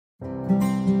Hi,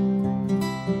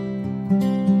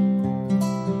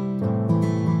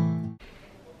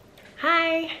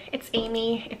 it's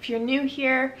Amy. If you're new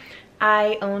here,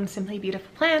 I own Simply Beautiful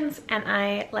Plans, and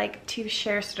I like to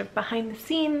share sort of behind the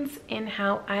scenes in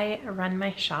how I run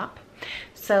my shop.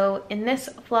 So in this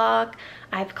vlog,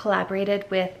 I've collaborated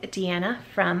with Deanna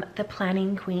from The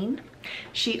Planning Queen.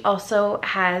 She also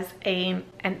has a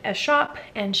shop,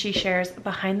 and she shares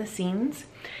behind the scenes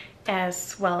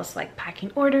as well as like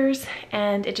packing orders.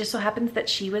 And it just so happens that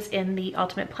she was in the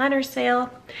Ultimate Planner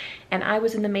Sale and I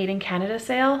was in the Made in Canada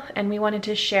sale, and we wanted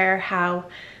to share how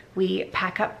we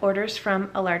pack up orders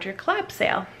from a larger collab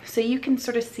sale. So you can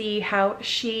sort of see how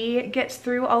she gets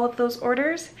through all of those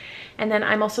orders. And then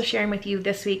I'm also sharing with you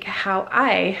this week how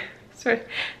I sort of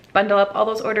bundle up all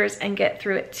those orders and get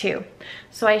through it too.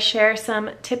 So I share some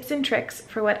tips and tricks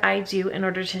for what I do in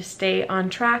order to stay on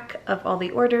track of all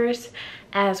the orders,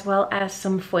 as well as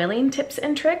some foiling tips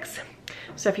and tricks.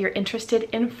 So if you're interested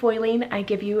in foiling, I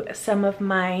give you some of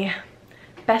my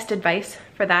best advice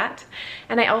for that.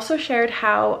 And I also shared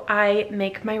how I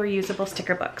make my reusable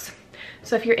sticker books.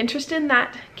 So if you're interested in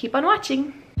that, keep on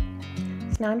watching.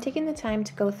 So now I'm taking the time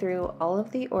to go through all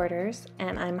of the orders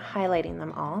and I'm highlighting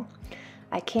them all.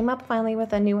 I came up finally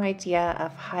with a new idea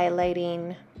of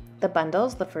highlighting the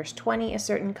bundles, the first 20 a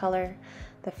certain color,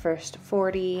 the first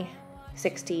 40,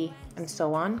 60, and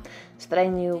so on, so that I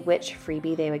knew which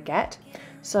freebie they would get.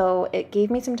 So it gave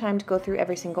me some time to go through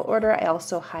every single order. I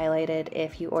also highlighted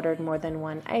if you ordered more than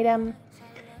one item,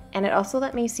 and it also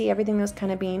let me see everything that was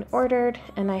kind of being ordered,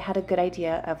 and I had a good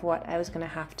idea of what I was going to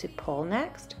have to pull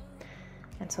next.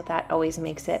 And so that always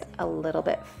makes it a little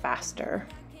bit faster.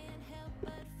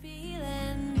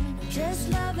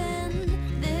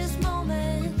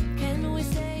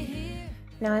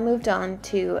 Now I moved on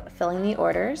to filling the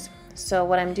orders. So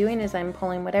what I'm doing is I'm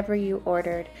pulling whatever you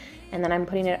ordered and then I'm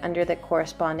putting it under the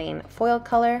corresponding foil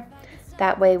color.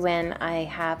 That way when I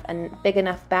have a big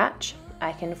enough batch,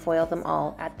 I can foil them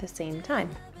all at the same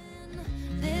time.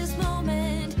 This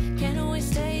moment, can we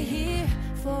stay here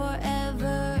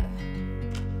forever?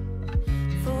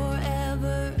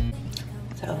 Forever.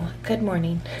 So, good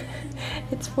morning.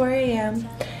 It's 4 a.m.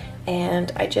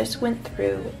 and I just went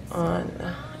through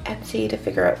on Etsy to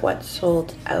figure out what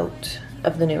sold out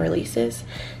of the new releases,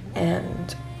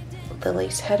 and the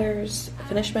lace headers,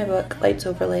 finished my book, lights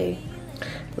overlay,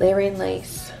 layering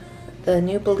lace, the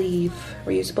new Believe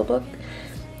reusable book,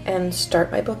 and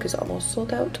Start My Book is almost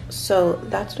sold out. So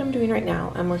that's what I'm doing right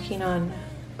now. I'm working on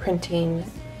printing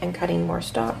and cutting more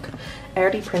stock. I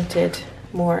already printed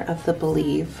more of the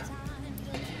Believe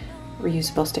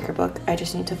reusable sticker book. I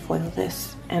just need to foil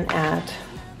this and add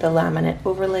the laminate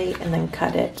overlay and then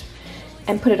cut it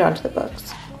and put it onto the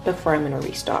books before I'm going to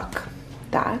restock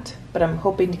that. But I'm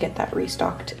hoping to get that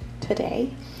restocked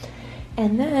today.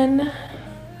 And then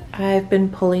I've been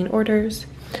pulling orders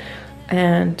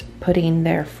and putting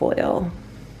their foil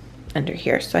under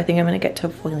here. So I think I'm going to get to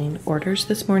foiling orders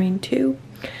this morning too.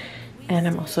 And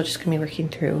I'm also just going to be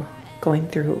going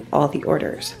through all the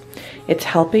orders. It's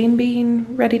helping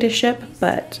being ready to ship,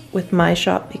 but with my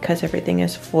shop, because everything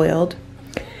is foiled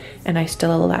and I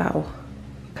still allow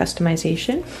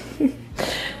customization,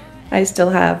 I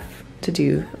still have to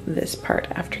do this part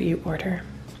after you order.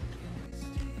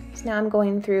 So now I'm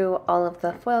going through all of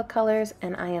the foil colors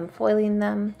and I am foiling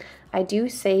them. I do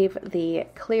save the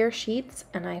clear sheets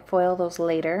and I foil those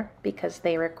later because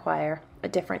they require a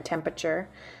different temperature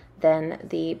than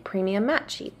the premium matte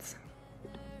sheets.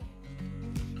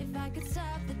 If I could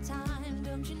stop the time,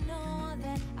 don't you know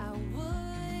that I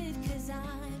would, 'cause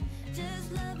I'm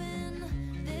just loving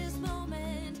this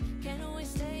moment. Can we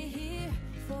stay here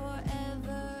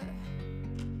forever?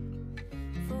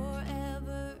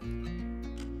 Forever.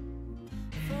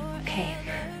 Okay,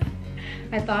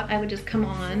 I thought I would just come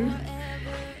on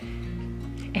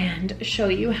and show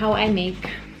you how I make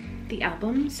the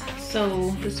albums.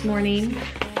 So this morning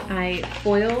I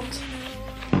foiled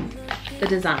the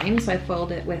design, so I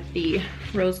foiled it with the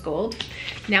rose gold.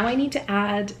 Now I need to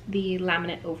add the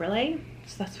laminate overlay,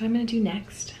 so that's what I'm going to do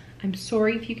next. I'm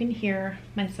sorry if you can hear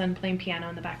my son playing piano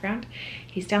in the background.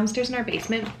 He's downstairs in our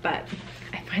basement, but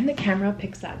I find the camera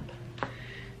picks up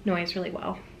noise really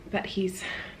well, but he's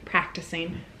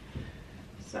practicing,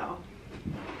 so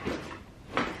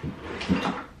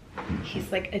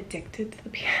he's like addicted to the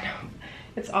piano.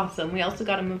 It's awesome. We also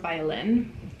got him a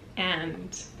violin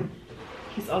and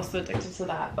he's also addicted to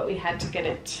that, but we had to get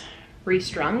it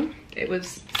restrung. It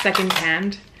was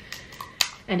secondhand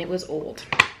and it was old,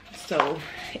 so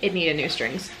it needed new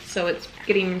strings. So it's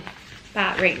getting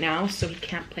that right now, so he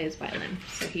can't play his violin.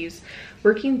 So he's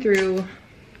working through,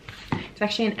 it's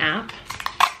actually an app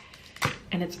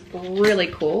and it's really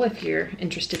cool if you're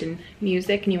interested in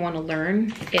music and you want to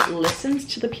learn. It listens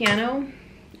to the piano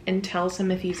and tells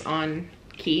him if he's on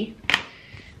key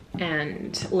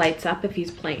and lights up if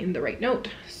he's playing the right note.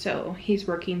 So he's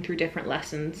working through different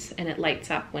lessons and it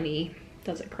lights up when he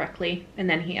does it correctly, and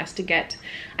then he has to get,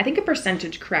 I think, a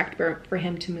percentage correct for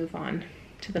him to move on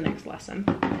to the next lesson.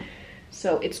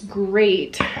 So it's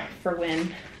great for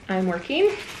when I'm working.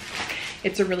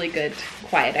 It's a really good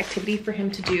quiet activity for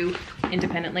him to do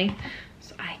independently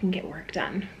so I can get work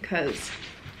done, because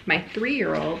my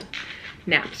 3-year-old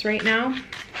naps right now,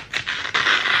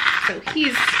 so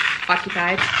he's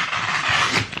occupied,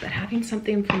 but having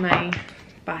something for my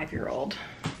 5-year-old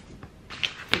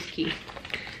is key.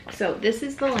 So this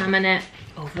is the laminate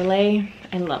overlay.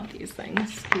 I love these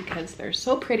things because they're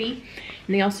so pretty,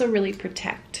 and they also really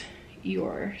protect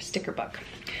your sticker book.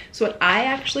 So what I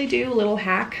actually do, a little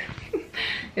hack,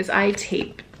 is I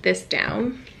tape this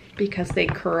down because they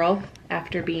curl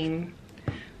after being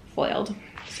foiled.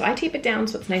 So I tape it down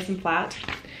so it's nice and flat.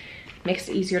 Makes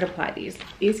it easier to apply these.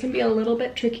 These can be a little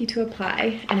bit tricky to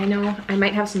apply, and I know I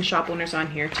might have some shop owners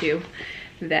on here too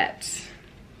that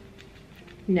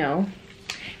know.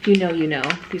 If you know, you know.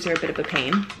 These are a bit of a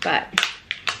pain, but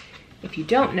if you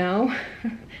don't know,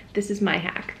 this is my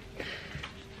hack.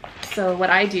 So what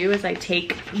I do is I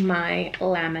take my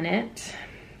laminate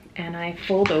and I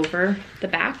fold over the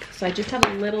back. So I just have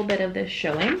a little bit of this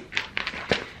showing.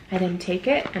 I then take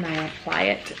it and I apply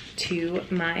it to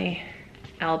my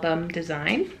album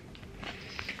design.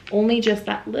 Only just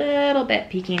that little bit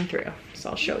peeking through.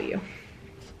 So I'll show you.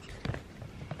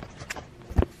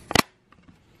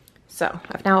 So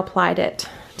I've now applied it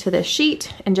to this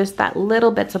sheet, and just that little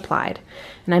bit's applied.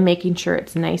 And I'm making sure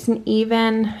it's nice and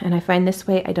even, and I find this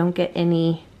way I don't get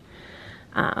any,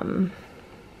 I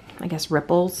guess,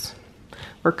 ripples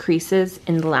or creases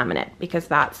in the laminate, because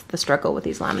that's the struggle with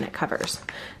these laminate covers.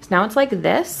 So now it's like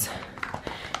this.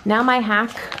 Now my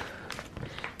hack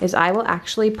is I will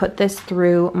actually put this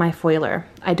through my foiler.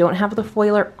 I don't have the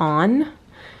foiler on.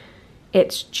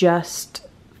 It's just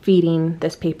feeding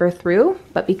this paper through,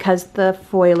 but because the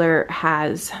foiler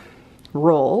has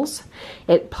rolls,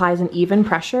 it applies an even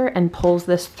pressure and pulls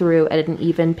this through at an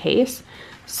even pace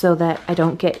so that I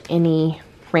don't get any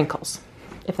wrinkles,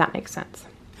 if that makes sense.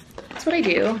 That's what I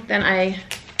do. Then I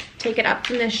take it up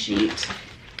from this sheet.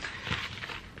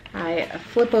 I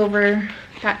flip over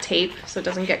that tape so it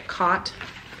doesn't get caught.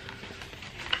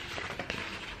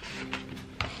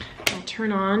 I'll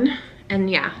turn on, and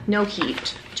yeah, no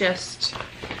heat, just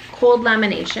cold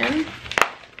lamination.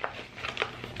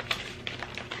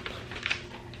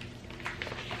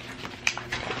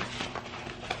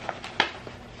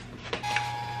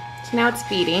 So now it's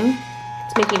feeding.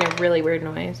 It's making a really weird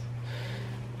noise,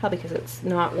 probably because it's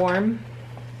not warm.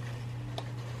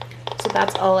 So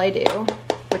that's all I do,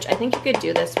 which I think you could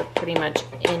do this with pretty much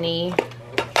any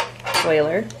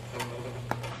foiler.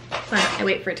 But I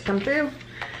wait for it to come through,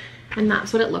 and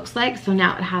that's what it looks like. So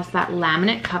now it has that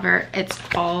laminate cover. It's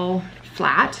all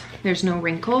flat. There's no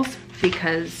wrinkles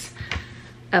because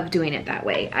of doing it that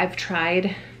way. I've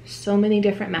tried so many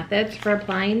different methods for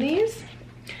applying these,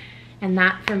 and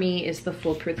that for me is the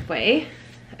foolproof way.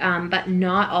 But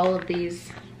not all of these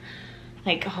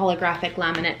like holographic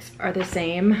laminates are the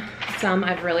same. Some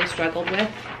I've really struggled with.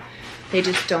 They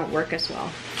just don't work as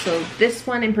well. So this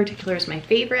one in particular is my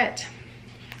favorite.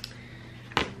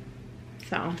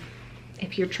 So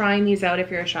if you're trying these out,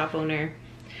 if you're a shop owner,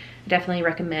 I definitely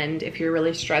recommend, if you're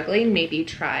really struggling, maybe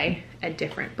try a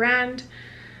different brand,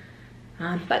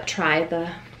 but try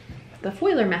the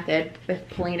foiler method with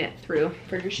pulling it through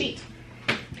for your sheet.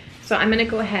 So I'm gonna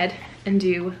go ahead and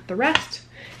do the rest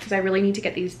because I really need to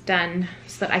get these done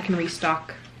so that I can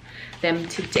restock them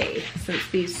today, since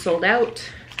these sold out.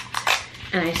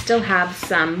 And I still have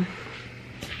some,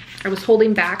 I was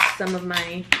holding back some of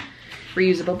my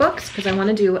reusable books because I want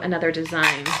to do another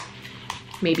design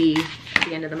maybe at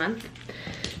the end of the month.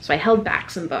 So I held back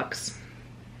some books,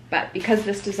 but because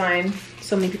this design,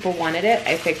 so many people wanted it,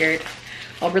 I figured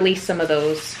I'll release some of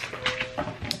those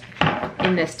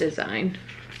in this design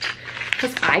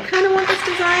because I kind of want this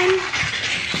design.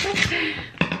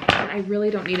 But I really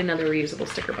don't need another reusable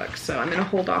sticker book, so I'm gonna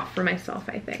hold off for myself,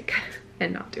 I think,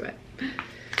 and not do it.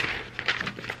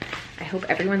 I hope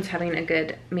everyone's having a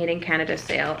good Made in Canada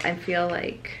sale. I feel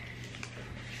like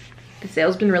the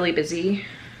sale's been really busy,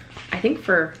 I think,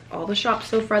 for all the shops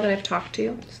so far that I've talked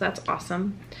to, so that's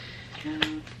awesome.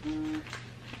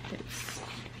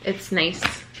 It's nice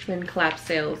when collab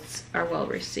sales are well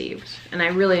received, and I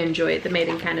really enjoyed the Made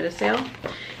in Canada sale.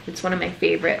 It's one of my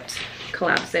favorite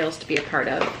collab sales to be a part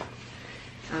of.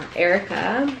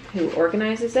 Erica, who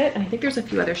organizes it, and I think there's a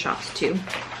few other shops too.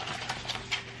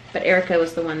 But Erica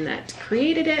was the one that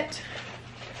created it.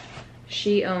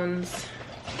 She owns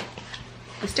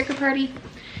the Sticker Party,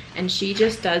 and she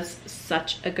just does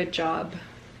such a good job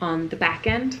on the back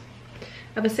end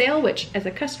of a sale, which as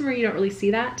a customer you don't really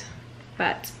see that,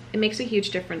 but it makes a huge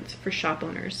difference for shop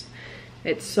owners.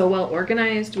 It's so well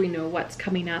organized. We know what's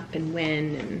coming up and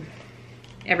when, and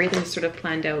everything's sort of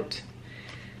planned out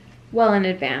well in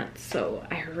advance. So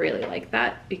I really like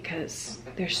that because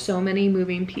there's so many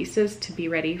moving pieces to be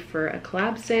ready for a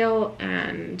collab sale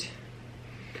and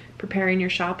preparing your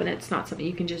shop, and it's not something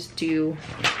you can just do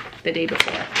the day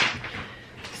before.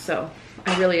 So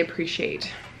I really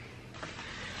appreciate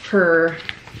her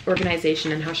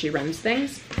organization and how she runs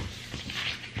things,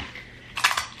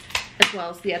 as well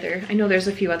as the other, I know there's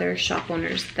a few other shop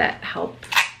owners that help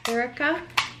Erica.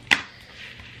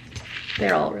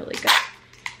 They're all really good.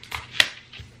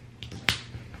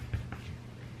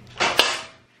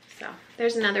 So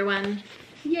there's another one.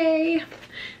 Yay!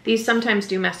 These sometimes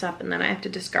do mess up and then I have to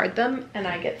discard them, and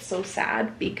I get so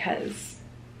sad because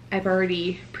I've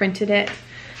already printed it,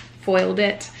 foiled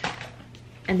it,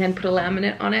 and then put a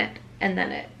laminate on it, and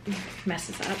then it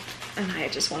messes up and I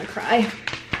just want to cry.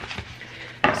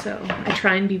 So I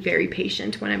try and be very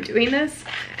patient when I'm doing this,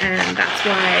 and that's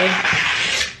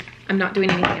why I'm not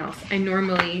doing anything else. I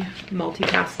normally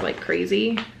multitask like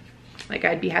crazy. Like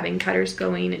I'd be having cutters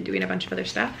going and doing a bunch of other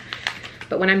stuff.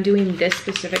 But when I'm doing this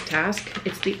specific task,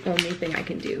 it's the only thing I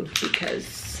can do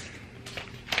because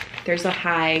there's a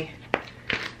high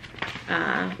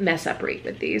mess up rate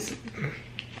with these.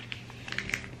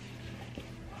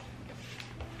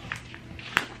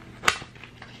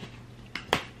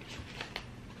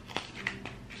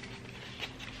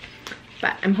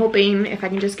 But I'm hoping if I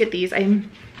can just get these,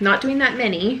 I'm not doing that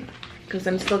many because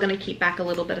I'm still gonna keep back a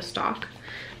little bit of stock.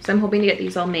 So I'm hoping to get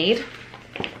these all made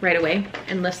right away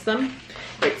and list them.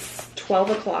 It's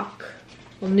 12 o'clock,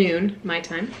 well, noon my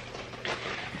time.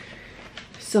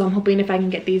 So I'm hoping if I can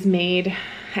get these made,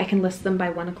 I can list them by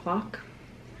 1 o'clock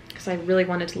because I really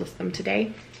wanted to list them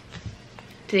today.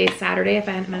 Today's Saturday, if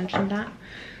I hadn't mentioned that.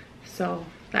 So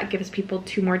that gives people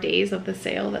 2 more days of the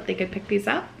sale that they could pick these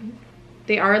up.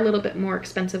 They are a little bit more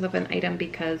expensive of an item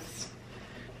because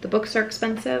the books are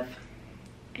expensive,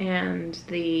 and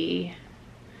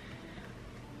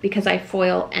because I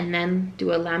foil and then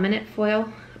do a laminate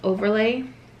foil overlay,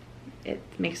 it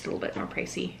makes it a little bit more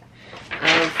pricey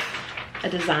of a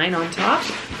design on top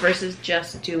versus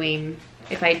just doing,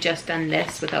 if I had just done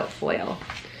this without foil,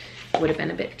 it would have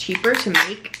been a bit cheaper to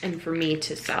make and for me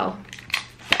to sell.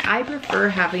 But I prefer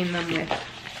having them with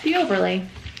the overlay.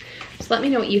 So let me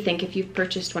know what you think if you've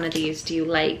purchased one of these. Do you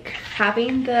like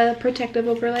having the protective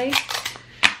overlay?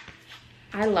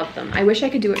 I love them. I wish I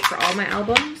could do it for all my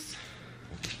albums,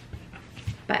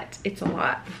 but it's a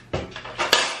lot.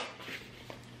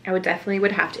 I would definitely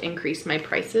have to increase my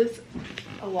prices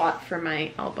a lot for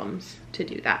my albums to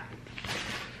do that.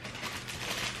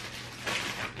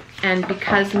 And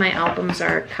because my albums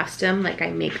are custom, like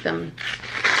I make them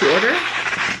to order,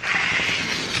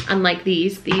 unlike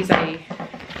these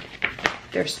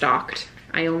they're stocked.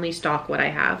 I only stock what I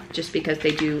have just because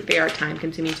they are time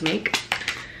consuming to make.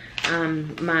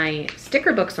 My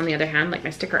sticker books, on the other hand, like my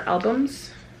sticker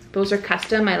albums, those are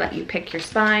custom. I let you pick your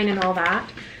spine and all that.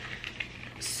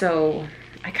 So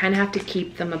I kind of have to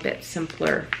keep them a bit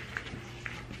simpler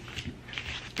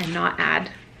and not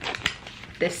add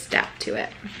this step to it.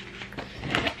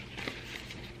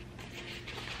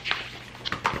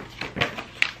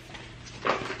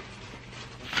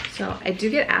 So I do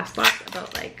get asked lots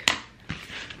about like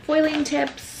foiling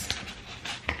tips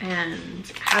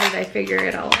and how did I figure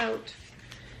it all out.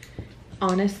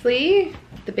 Honestly,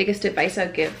 the biggest advice I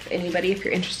would give anybody if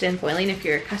you're interested in foiling, if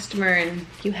you're a customer and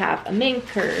you have a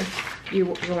mink or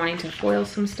you're wanting to foil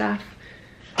some stuff,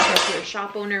 or if you're a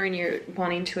shop owner and you're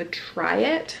wanting to try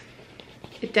it,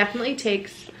 it definitely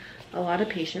takes a lot of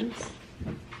patience.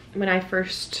 When I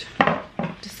first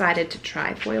decided to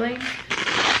try foiling,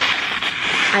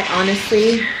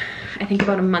 I think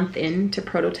about a month into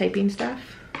prototyping stuff,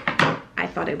 I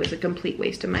thought it was a complete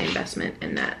waste of my investment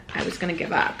and that I was gonna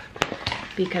give up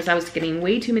because I was getting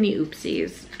way too many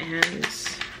oopsies, and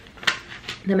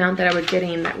the amount that I was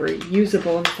getting that were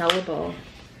usable and sellable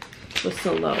was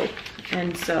so low.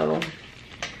 And so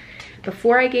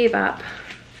before I gave up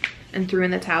and threw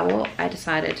in the towel, I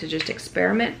decided to just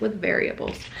experiment with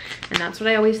variables. And that's what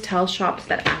I always tell shops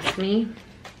that ask me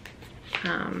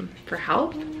for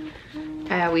help.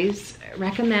 I always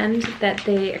recommend that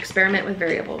they experiment with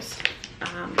variables.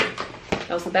 That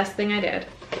was the best thing I did.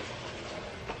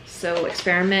 So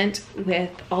experiment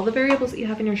with all the variables that you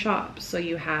have in your shop. So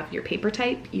you have your paper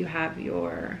type, you have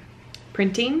your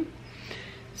printing.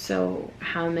 So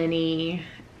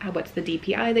what's the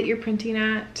DPI that you're printing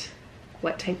at?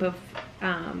 What type of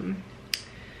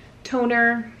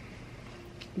toner?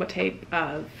 What type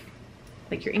of,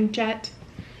 like, your inkjet?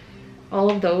 All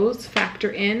of those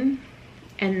factor in.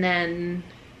 And then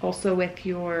also with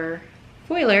your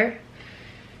foiler,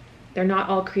 they're not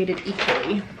all created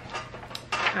equally.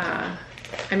 I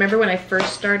remember when I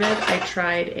first started, I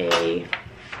tried a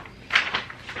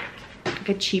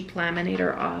cheap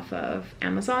laminator off of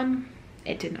Amazon.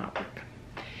 It did not work.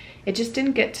 It just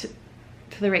didn't get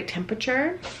to the right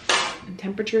temperature. And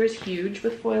temperature is huge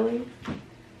with foiling.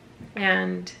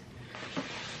 And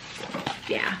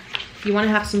yeah, you want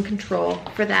to have some control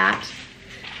for that,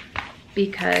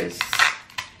 because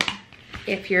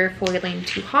if you're foiling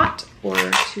too hot or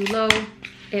too low,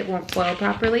 it won't foil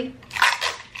properly.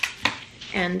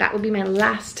 And that would be my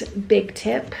last big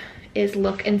tip, is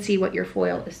look and see what your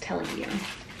foil is telling you.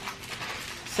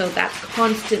 So that's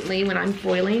constantly, when I'm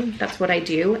foiling, that's what I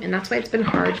do. And that's why it's been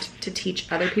hard to teach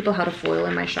other people how to foil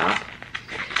in my shop.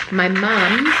 My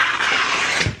mom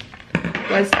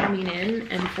was coming in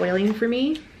and foiling for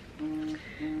me,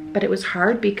 but it was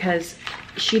hard because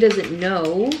she doesn't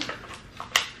know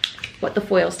what the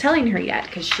foil's telling her yet,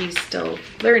 because she's still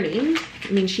learning.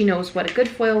 I mean, she knows what a good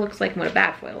foil looks like and what a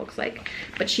bad foil looks like,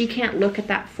 but she can't look at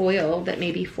that foil that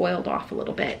maybe foiled off a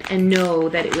little bit and know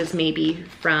that it was maybe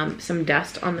from some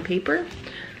dust on the paper,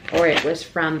 or it was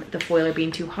from the foiler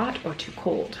being too hot or too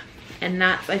cold. And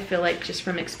that's, I feel like, just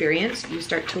from experience, you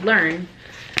start to learn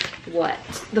what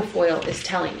the foil is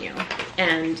telling you.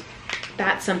 And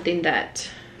that's something that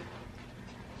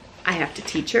I have to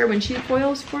teach her when she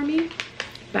foils for me.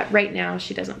 But right now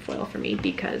she doesn't foil for me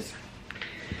because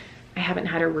I haven't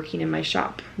had her working in my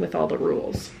shop with all the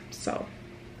rules. So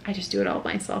I just do it all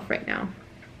myself right now.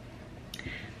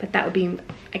 But that would be,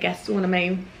 I guess, one of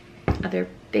my other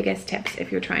biggest tips if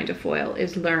you're trying to foil,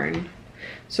 is learn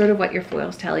sort of what your foil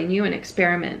is telling you and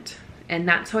experiment. And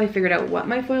that's how I figured out what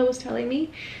my foil was telling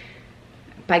me,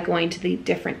 by going to the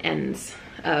different ends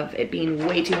of it being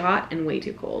way too hot and way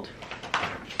too cold.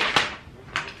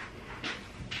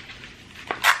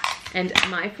 And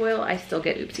my foil, I still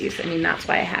get oopsies. I mean, that's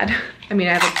why I have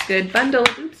a good bundle of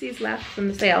oopsies left from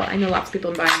the sale. I know lots of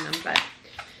people are buying them, but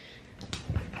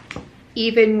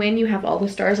even when you have all the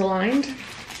stars aligned,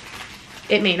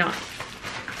 it may not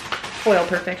foil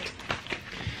perfect.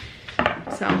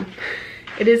 So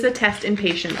it is a test in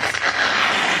patience.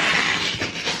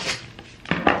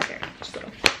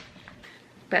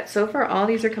 But so far, all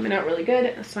these are coming out really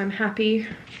good, so I'm happy.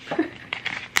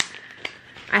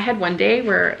 I had one day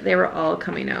where they were all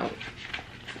coming out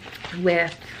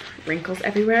with wrinkles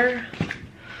everywhere.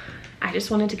 I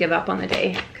just wanted to give up on the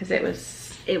day because it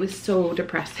was so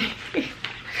depressing.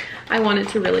 I wanted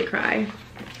to really cry.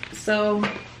 So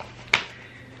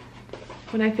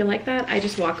when I feel like that, I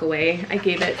just walk away. I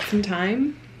gave it some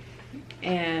time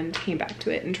and came back to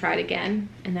it and tried again,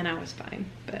 and then I was fine.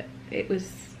 But it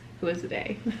was a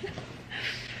day.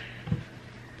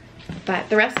 But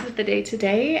the rest of the day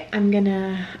today,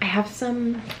 I have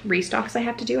some restocks I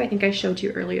have to do. I think I showed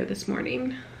you earlier this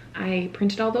morning. I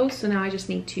printed all those, so now I just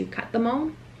need to cut them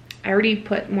all. I already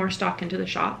put more stock into the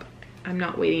shop. I'm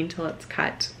not waiting till it's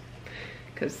cut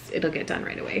because it'll get done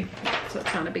right away. So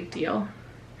it's not a big deal.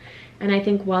 And I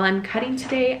think while I'm cutting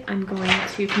today, I'm going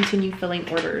to continue filling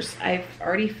orders. I've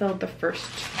already filled the first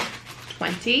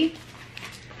 20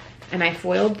 and I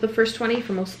foiled the first 20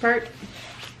 for most part.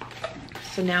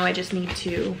 So now I just need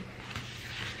to,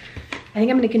 I think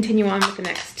I'm going to continue on with the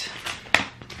next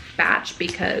batch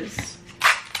because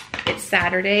it's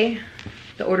Saturday.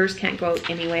 The orders can't go out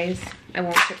anyways. I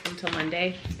won't ship them till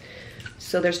Monday.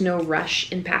 So there's no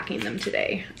rush in packing them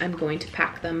today. I'm going to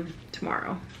pack them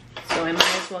tomorrow. So I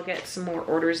might as well get some more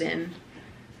orders in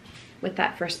with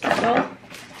that first bundle.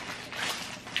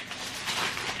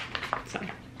 So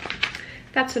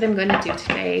that's what I'm going to do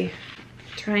today.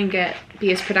 Try and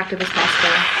be as productive as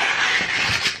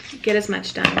possible, get as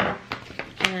much done.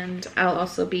 And I'll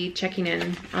also be checking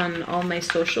in on all my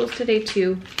socials today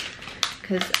too,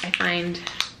 because I find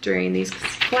during these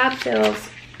collab sales,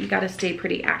 you gotta stay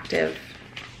pretty active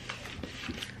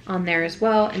on there as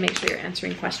well and make sure you're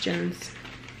answering questions,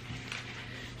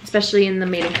 especially in the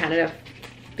Made in Canada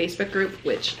Facebook group,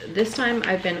 which this time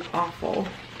I've been awful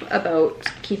about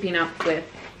keeping up with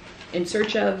in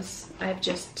search ofs.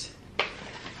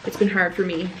 It's been hard for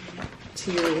me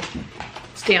to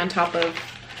stay on top of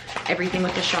everything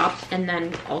with the shop and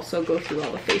then also go through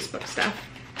all the Facebook stuff.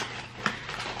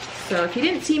 So if you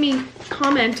didn't see me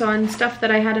comment on stuff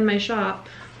that I had in my shop,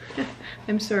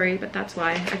 I'm sorry, but that's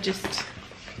why.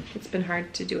 It's been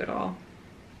hard to do it all.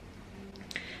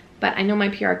 But I know my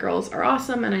PR girls are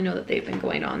awesome, and I know that they've been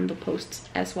going on the posts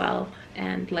as well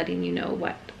and letting you know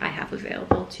what I have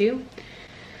available too.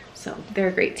 So they're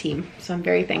a great team. So I'm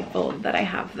very thankful that I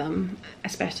have them,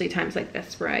 especially times like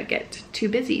this where I get too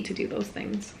busy to do those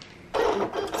things.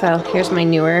 So here's my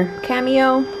newer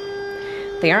Cameo.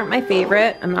 They aren't my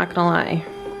favorite, I'm not gonna lie.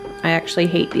 I actually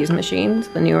hate these machines,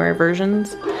 the newer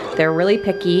versions. They're really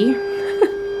picky,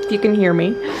 if you can hear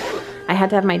me. I had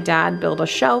to have my dad build a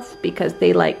shelf because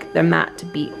they like the mat to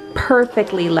be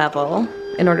perfectly level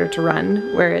in order to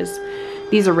run, whereas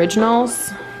these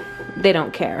originals, they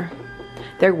don't care.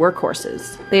 They're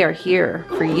workhorses. They are here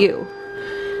for you.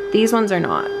 These ones are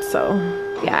not, so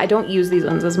yeah, I don't use these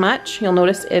ones as much. You'll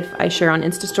notice if I share on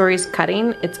Insta stories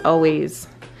cutting, it's always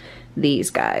these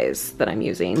guys that I'm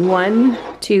using. 1,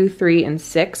 2, 3, and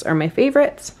 6 are my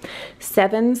favorites.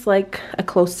 7's like a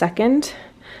close second.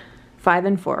 5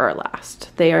 and 4 are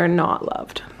last. They are not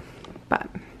loved. But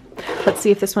let's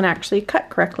see if this one actually cut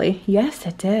correctly. Yes,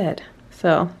 it did.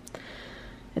 So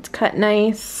it's cut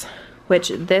nice, which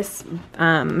this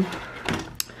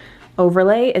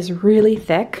overlay is really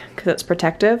thick because it's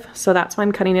protective. So that's why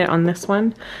I'm cutting it on this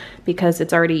one, because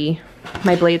it's already,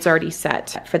 my blade's already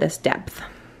set for this depth.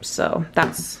 So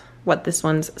that's what this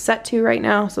one's set to right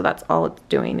now. So that's all it's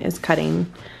doing is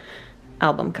cutting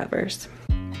album covers.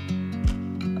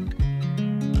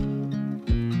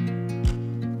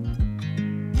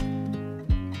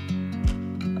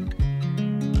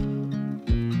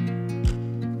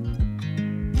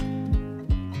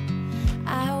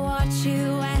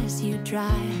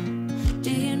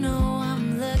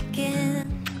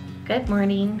 Good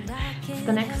morning. It's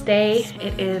the next day.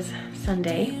 It is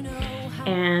Sunday,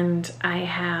 and I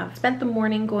have spent the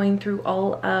morning going through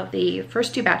all of the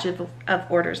first 2 batches of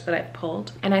orders that I've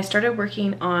pulled, and I started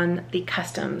working on the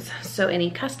customs. So any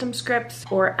custom scripts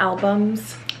or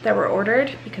albums that were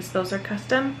ordered, because those are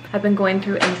custom, I've been going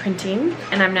through and printing,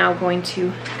 and I'm now going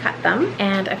to cut them.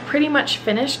 And I've pretty much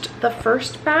finished the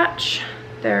first batch.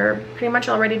 They're pretty much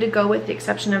all ready to go with the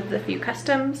exception of the few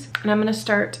customs, and I'm gonna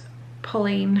start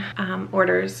pulling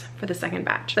orders for the second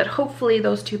batch. But hopefully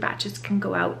those 2 batches can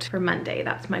go out for Monday.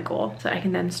 That's my goal, so I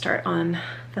can then start on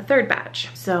the third batch.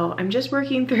 So I'm just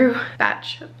working through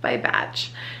batch by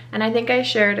batch. And I think I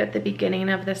shared at the beginning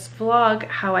of this vlog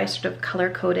how I sort of color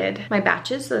coded my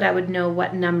batches so that I would know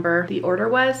what number the order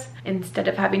was, instead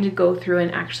of having to go through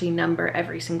and actually number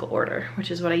every single order,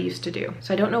 which is what I used to do.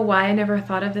 So I don't know why I never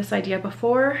thought of this idea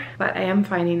before, but I am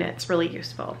finding it's really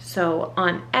useful. So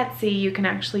on Etsy, you can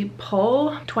actually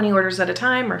pull 20 orders at a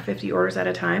time or 50 orders at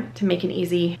a time to make an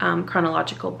easy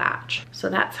chronological batch. So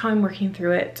that's how I'm working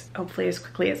through it, hopefully as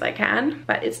quickly as I can,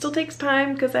 but it still takes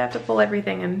time because I have to pull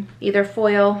everything and either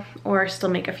foil or still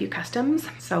make a few customs.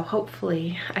 So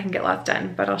hopefully I can get lots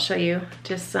done, but I'll show you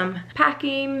just some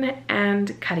packing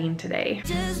and cutting today.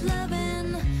 Just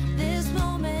loving this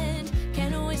moment.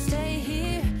 Can we stay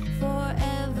here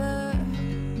forever?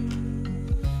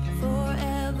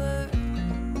 Forever.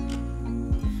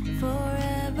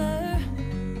 Forever.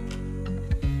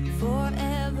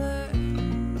 Forever.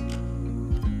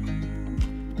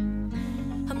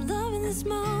 I'm loving this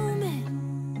moment.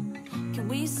 Can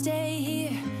we stay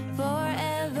here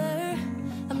forever?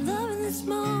 I'm loving this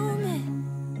moment.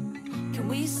 Can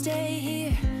we stay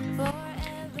here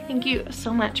forever? Thank you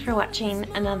so much for watching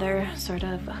another sort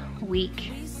of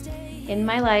week in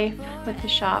my life with the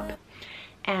shop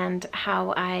and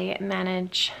how I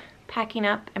manage packing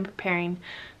up and preparing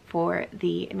for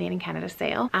the Made in Canada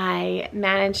sale. I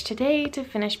managed today to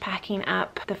finish packing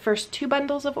up the first 2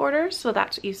 bundles of orders, so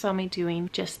that's what you saw me doing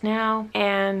just now,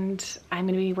 and I'm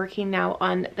going to be working now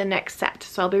on the next set.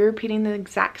 So I'll be repeating the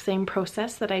exact same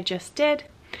process that I just did,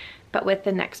 but with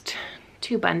the next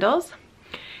 2 bundles,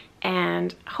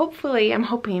 and hopefully I'm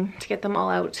hoping to get them all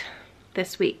out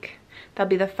this week. That'll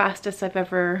be the fastest I've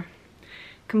ever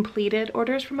completed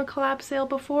orders from a collab sale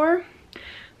before.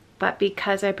 But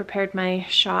because I prepared my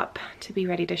shop to be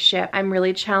ready to ship, I'm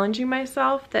really challenging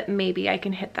myself that maybe I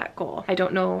can hit that goal. I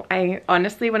don't know. I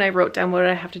honestly, when I wrote down what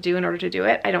I have to do in order to do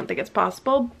it, I don't think it's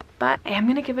possible, but I am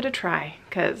gonna give it a try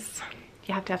because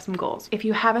you have to have some goals. If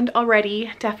you haven't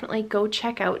already, definitely go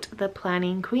check out the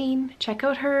Planning Queen. Check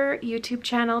out her YouTube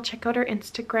channel, check out her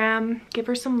Instagram, give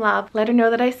her some love. Let her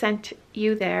know that I sent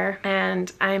you there,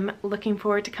 and I'm looking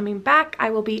forward to coming back.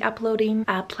 I will be uploading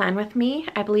a plan with me.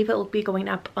 I believe it will be going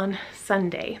up on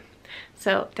Sunday.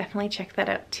 So definitely check that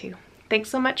out too. Thanks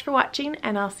so much for watching,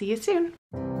 and I'll see you soon.